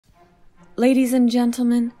Ladies and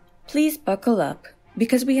gentlemen, please buckle up,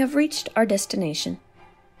 because we have reached our destination.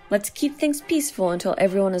 Let's keep things peaceful until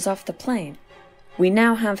everyone is off the plane. We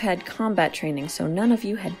now have had combat training, so none of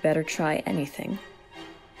you had better try anything.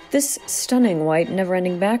 This stunning white,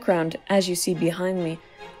 never-ending background, as you see behind me,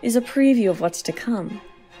 is a preview of what's to come,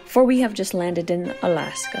 for we have just landed in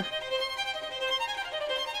Alaska.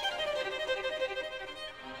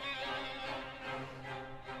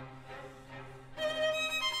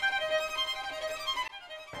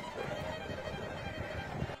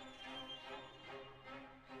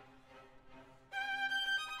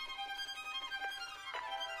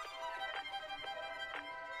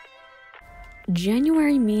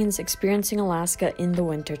 January means experiencing Alaska in the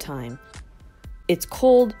wintertime. It's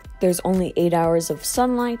cold, there's only 8 hours of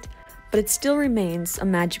sunlight, but it still remains a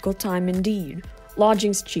magical time indeed.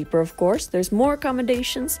 Lodging's cheaper, of course, there's more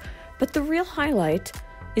accommodations, but the real highlight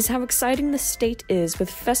is how exciting the state is with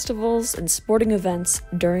festivals and sporting events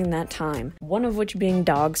during that time, one of which being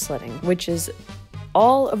dog sledding, which is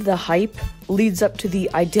all of the hype leads up to the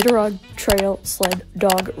Iditarod Trail Sled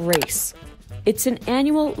Dog Race. It's an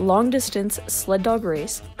annual long-distance sled dog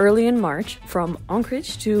race early in March from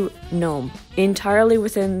Anchorage to Nome, entirely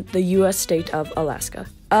within the U.S. state of Alaska.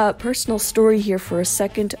 Personal story here for a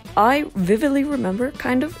second. I vividly remember,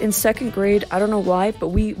 kind of, in second grade, I don't know why, but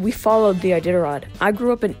we followed the Iditarod. I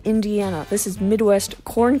grew up in Indiana. This is Midwest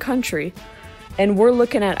corn country, and we're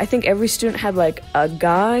looking at, I think every student had, like, a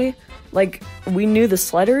guy, like, we knew the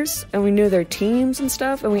sledders, and we knew their teams and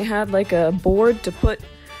stuff, and we had, like, a board to put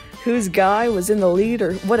whose guy was in the lead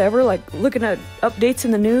or whatever, like looking at updates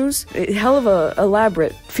in the news. Hell of a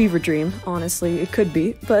elaborate fever dream, honestly, it could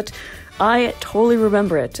be, but I totally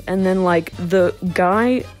remember it. And then like the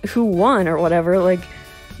guy who won or whatever, like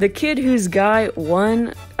the kid whose guy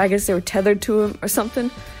won, I guess they were tethered to him or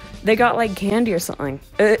something, they got like candy or something.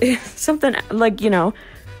 Something like, you know,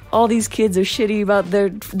 all these kids are shitty about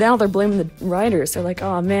now they're blaming the riders. They're like,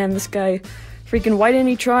 oh man, this guy freaking, why didn't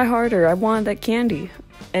he try harder? I wanted that candy.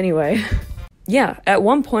 Anyway, yeah, at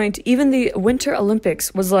one point, even the Winter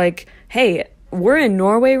Olympics was like, hey, we're in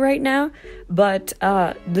Norway right now, but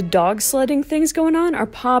the dog sledding things going on are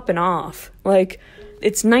popping off. Like,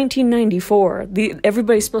 it's 1994.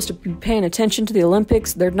 Everybody's supposed to be paying attention to the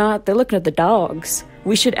Olympics. They're not. They're looking at the dogs.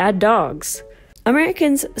 We should add dogs.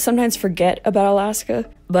 Americans sometimes forget about Alaska,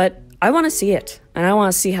 but I want to see it, and I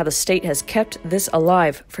want to see how the state has kept this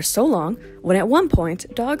alive for so long, when at one point,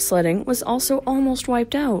 dog sledding was also almost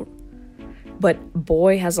wiped out. But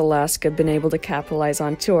boy has Alaska been able to capitalize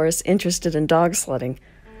on tourists interested in dog sledding.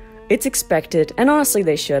 It's expected, and honestly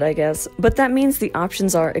they should, I guess, but that means the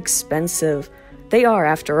options are expensive. They are,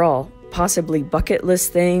 after all, possibly bucket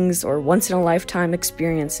list things or once-in-a-lifetime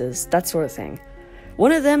experiences, that sort of thing.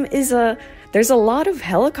 One of them is there's a lot of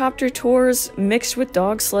helicopter tours mixed with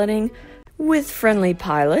dog sledding, with friendly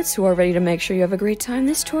pilots who are ready to make sure you have a great time.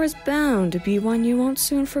 This tour is bound to be one you won't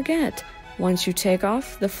soon forget. Once you take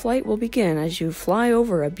off, the flight will begin as you fly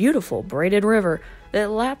over a beautiful braided river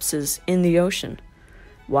that lapses in the ocean.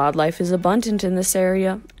 Wildlife is abundant in this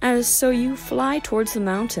area, so you fly towards the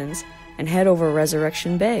mountains and head over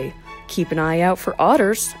Resurrection Bay. Keep an eye out for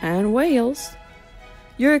otters and whales.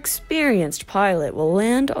 Your experienced pilot will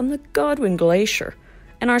land on the Godwin Glacier,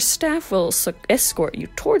 and our staff will escort you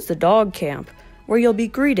towards the dog camp, where you'll be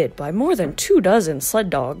greeted by more than 24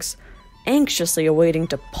 sled dogs, anxiously awaiting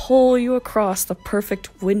to pull you across the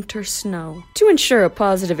perfect winter snow. To ensure a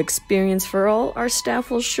positive experience for all, our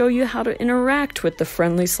staff will show you how to interact with the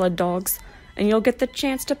friendly sled dogs, and you'll get the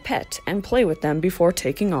chance to pet and play with them before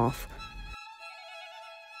taking off.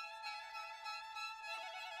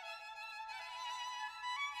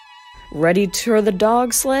 Ready for the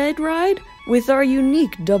dog sled ride? With our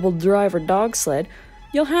unique double-driver dog sled,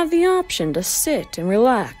 you'll have the option to sit and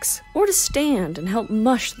relax, or to stand and help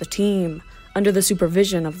mush the team, under the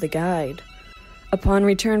supervision of the guide. Upon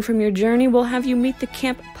return from your journey, we'll have you meet the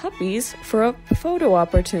camp puppies for a photo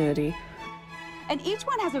opportunity. And each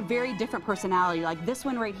one has a very different personality. Like this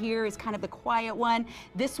one right here is kind of the quiet one.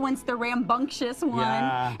 This one's the rambunctious one.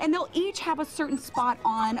 Yeah. And they'll each have a certain spot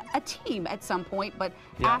on a team at some point, but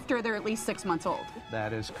after they're at least 6 months old.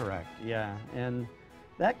 That is correct, yeah. And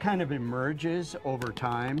that kind of emerges over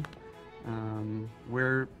time,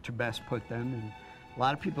 where to best put them. And a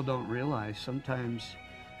lot of people don't realize sometimes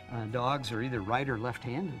dogs are either right or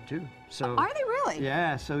left-handed too. So are they really?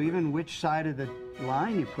 Yeah, so even which side of the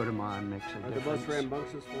line you put them on makes a difference. Are the most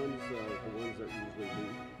rambunctious ones the ones that usually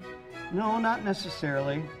lead? No, not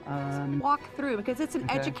necessarily. Walk through, because it's an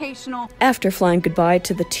educational... After flying goodbye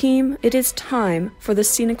to the team, it is time for the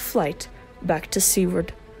scenic flight back to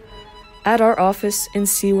Seward. At our office in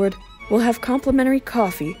Seward, will have complimentary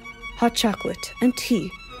coffee, hot chocolate, and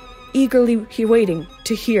tea, eagerly waiting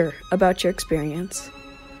to hear about your experience.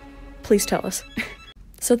 Please tell us.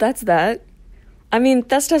 So that's that. I mean,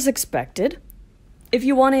 that's as expected. If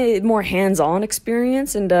you want a more hands-on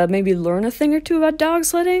experience and maybe learn a thing or two about dog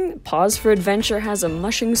sledding, Pause for Adventure has a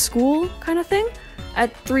mushing school kind of thing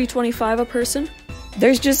at $3.25 a person.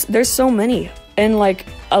 There's so many. And like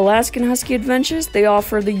Alaskan Husky Adventures, they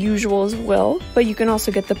offer the usual as well, but you can also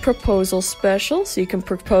get the proposal special, so you can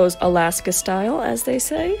propose Alaska style, as they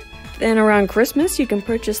say. Then around Christmas, you can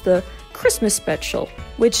purchase the Christmas special,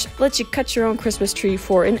 which lets you cut your own Christmas tree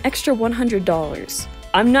for an extra $100.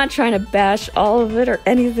 I'm not trying to bash all of it or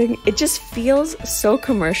anything, it just feels so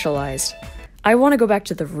commercialized. I want to go back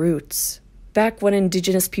to the roots, back when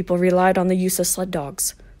indigenous people relied on the use of sled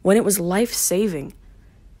dogs, when it was life-saving.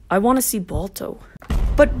 I want to see Balto.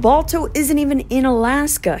 But Balto isn't even in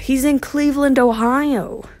Alaska, he's in Cleveland,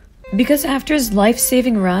 Ohio. Because after his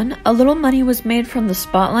life-saving run, a little money was made from the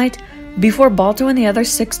spotlight before Balto and the other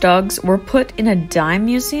 6 dogs were put in a dime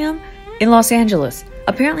museum in Los Angeles,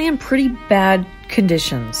 apparently in pretty bad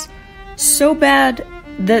conditions. So bad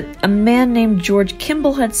that a man named George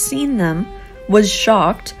Kimball had seen them, was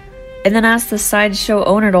shocked, and then asked the sideshow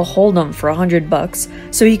owner to hold them for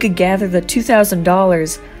 $100 so he could gather the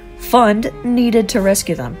 $2,000 fund needed to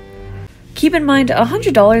rescue them. Keep in mind,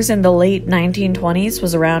 $100 in the late 1920s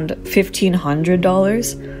was around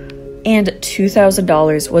 $1,500, and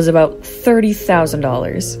 $2,000 was about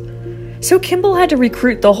 $30,000. So Kimball had to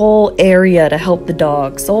recruit the whole area to help the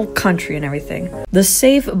dogs, the whole country and everything. The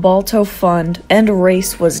Save Balto Fund and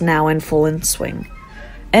race was now in full swing.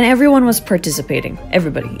 And everyone was participating,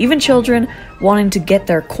 everybody, even children wanting to get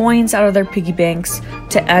their coins out of their piggy banks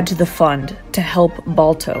to add to the fund to help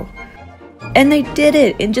Balto. And they did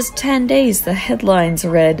it! In just 10 days, the headlines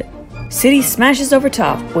read, "City smashes over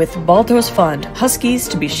top with Balto's fund, Huskies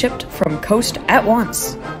to be shipped from coast at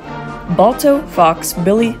once." Balto, Fox,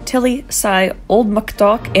 Billy, Tilly, Cy, Old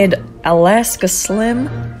McDuck, and Alaska Slim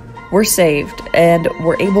were saved and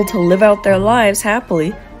were able to live out their lives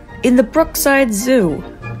happily in the Brookside Zoo.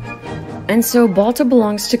 And so Balto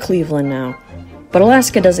belongs to Cleveland now, but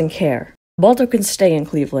Alaska doesn't care. Balto can stay in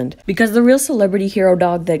Cleveland because the real celebrity hero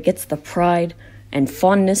dog that gets the pride and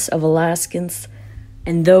fondness of Alaskans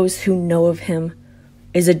and those who know of him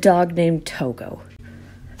is a dog named Togo.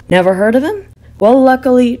 Never heard of him? Well,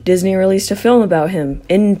 luckily, Disney released a film about him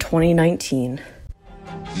in 2019.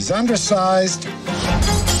 He's undersized.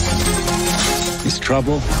 He's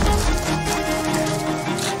trouble.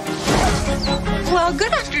 Well,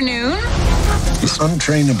 good afternoon. He's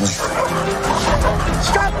untrainable.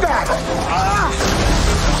 Stop that! Ah!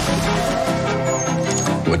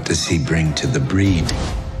 What does he bring to the breed?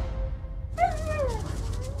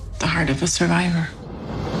 The heart of a survivor.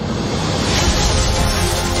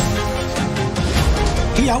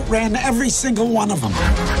 He outran every single one of them.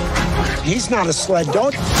 He's not a sled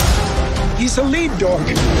dog. He's a lead dog.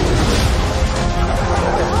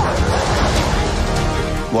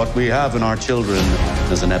 What we have in our children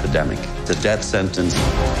is an epidemic. It's a death sentence.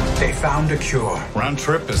 They found a cure. Round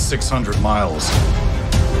trip is 600 miles.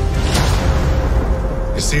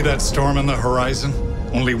 You see that storm in the horizon?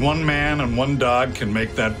 Only one man and one dog can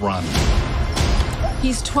make that run.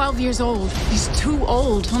 He's 12 years old. He's too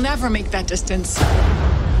old. He'll never make that distance.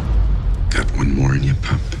 Got one more in you,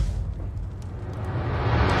 pup.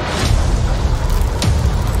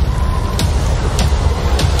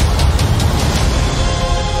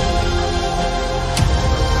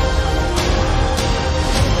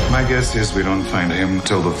 My guess is we don't find him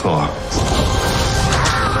till the thaw.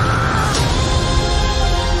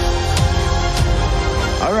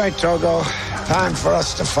 All right, Togo. Time for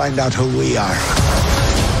us to find out who we are.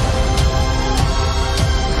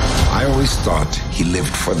 I always thought he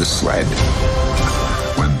lived for the sled.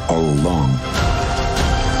 When all along,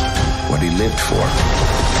 what he lived for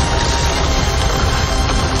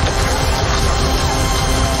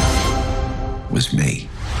was me.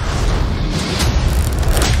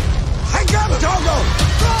 I got Togo!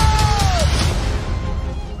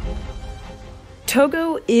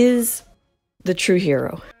 Togo is the true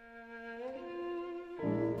hero.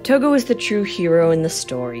 Togo is the true hero in the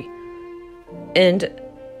story, and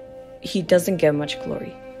he doesn't get much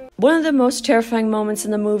glory. One of the most terrifying moments in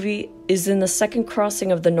the movie is in the second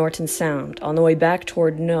crossing of the Norton Sound on the way back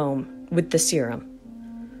toward Nome with the serum.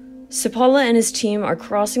 Sipala and his team are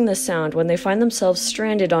crossing the sound when they find themselves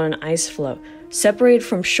stranded on an ice floe, separated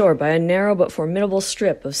from shore by a narrow but formidable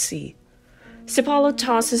strip of sea. Sipala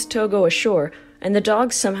tosses Togo ashore, and the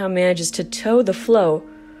dog somehow manages to tow the floe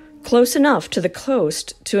close enough to the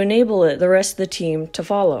coast to enable the rest of the team to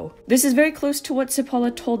follow. This is very close to what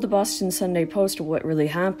Seppala told the Boston Sunday Post of what really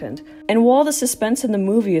happened. And while the suspense in the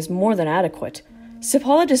movie is more than adequate,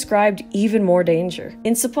 Seppala described even more danger.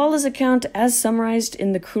 In Seppala's account, as summarized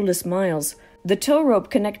in The Cruelest Miles, the tow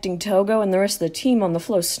rope connecting Togo and the rest of the team on the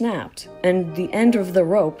floe snapped, and the end of the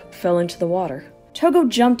rope fell into the water. Togo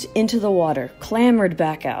jumped into the water, clambered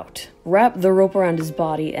back out, wrapped the rope around his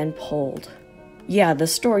body, and pulled. Yeah, the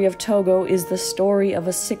story of Togo is the story of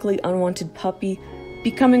a sickly, unwanted puppy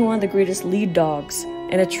becoming one of the greatest lead dogs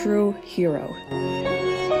and a true hero,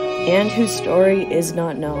 and whose story is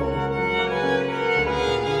not known.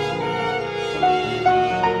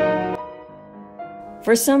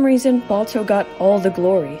 For some reason, Balto got all the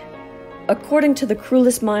glory. According to The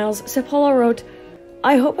Cruelest Miles, Seppala wrote,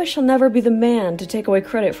 "I hope I shall never be the man to take away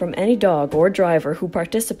credit from any dog or driver who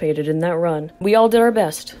participated in that run. We all did our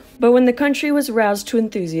best. But when the country was roused to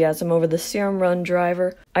enthusiasm over the Serum Run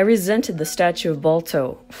driver, I resented the statue of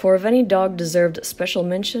Balto, for if any dog deserved special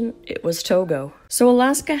mention, it was Togo." So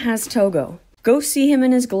Alaska has Togo. Go see him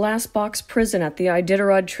in his glass box prison at the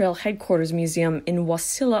Iditarod Trail Headquarters Museum in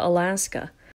Wasilla, Alaska.